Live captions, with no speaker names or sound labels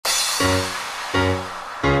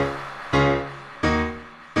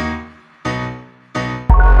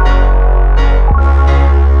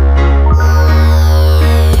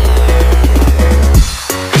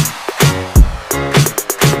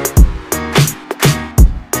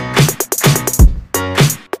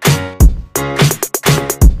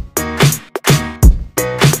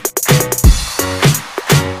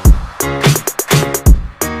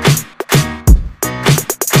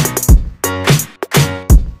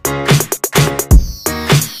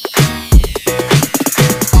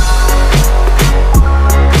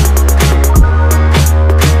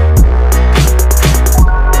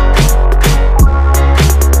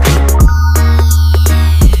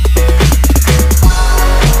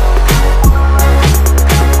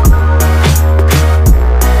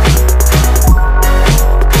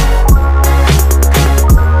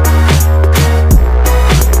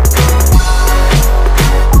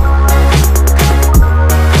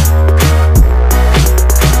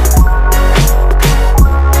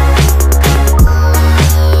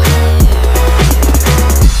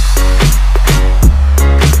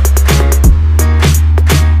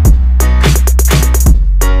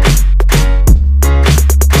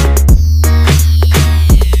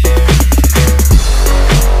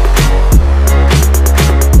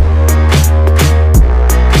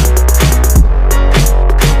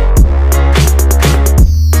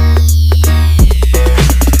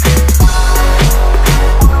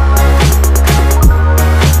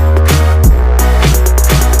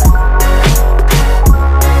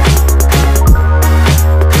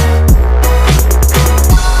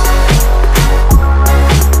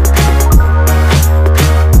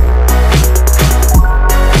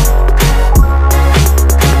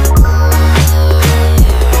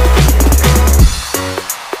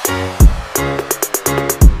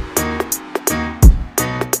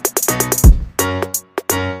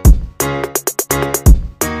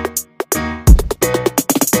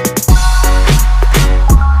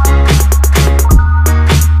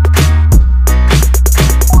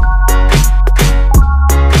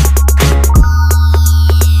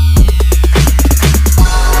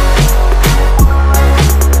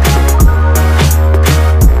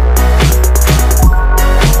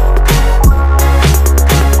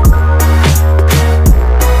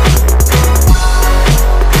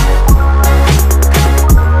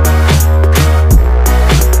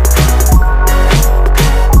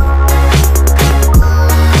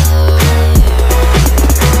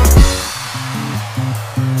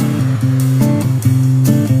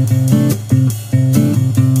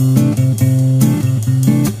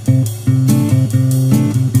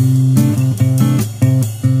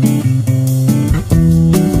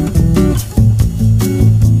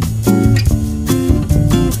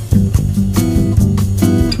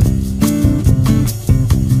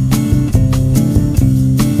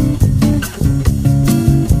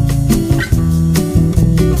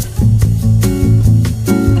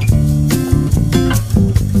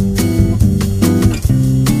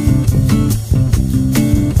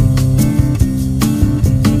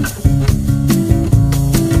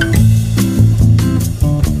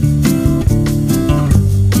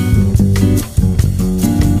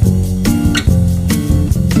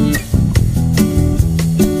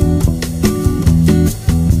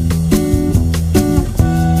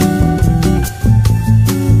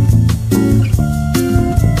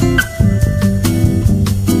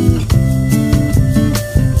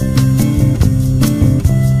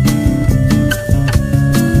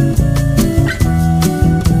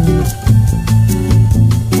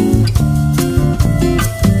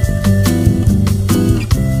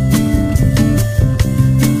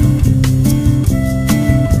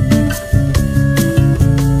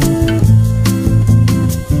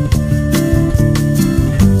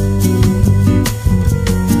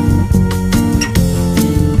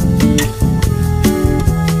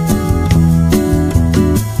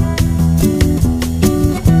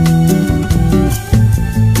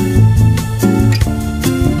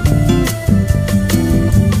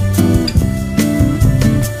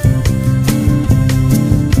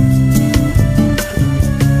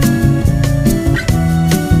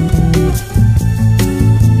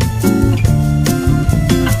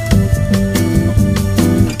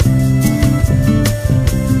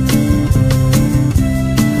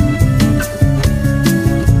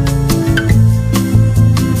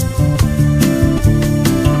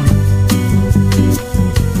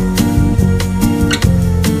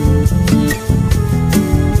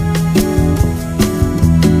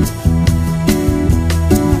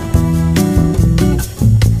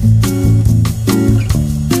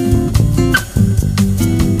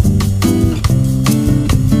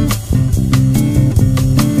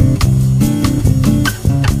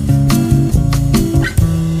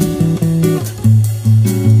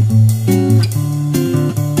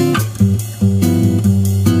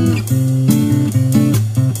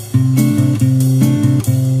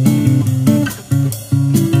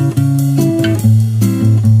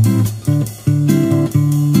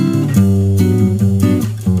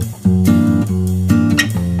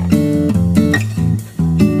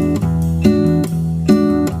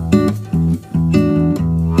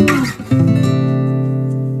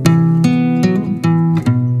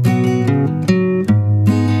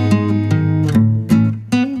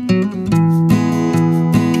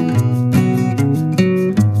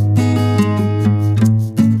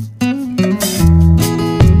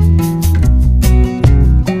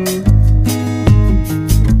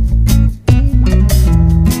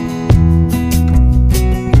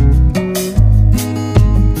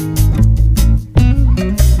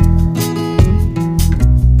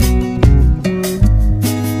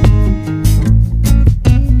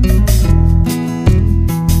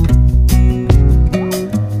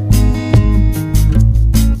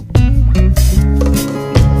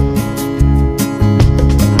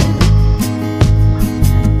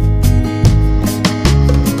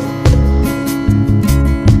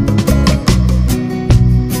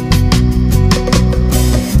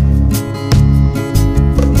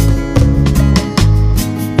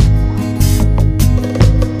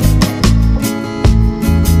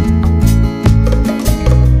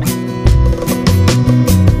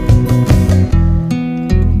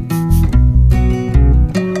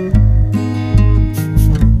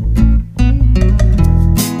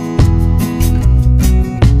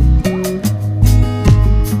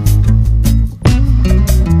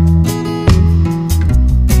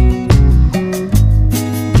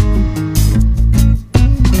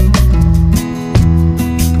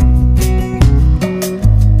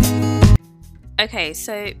Okay,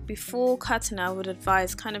 so before cutting, I would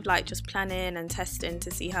advise kind of like just planning and testing to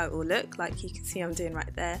see how it will look, like you can see I'm doing right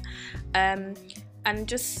there. And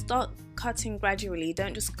just start cutting gradually.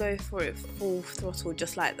 Don't just go for it full throttle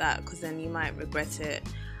just like that, because then you might regret it.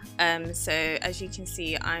 So as you can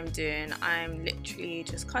see, I'm literally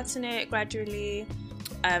just cutting it gradually,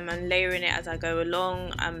 and layering it as I go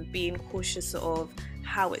along. I'm being cautious of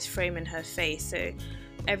how it's framing her face, so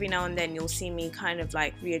every now and then you'll see me kind of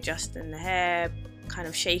like readjusting the hair, kind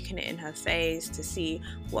of shaking it in her face to see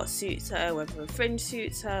what suits her, whether a fringe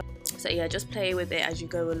suits her. So yeah, just play with it as you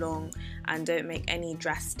go along and don't make any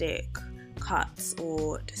drastic cuts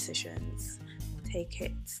or decisions. Take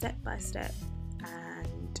it step by step,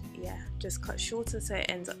 and yeah, just cut shorter so it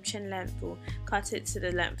ends up chin length, or cut it to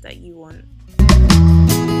the length that you want.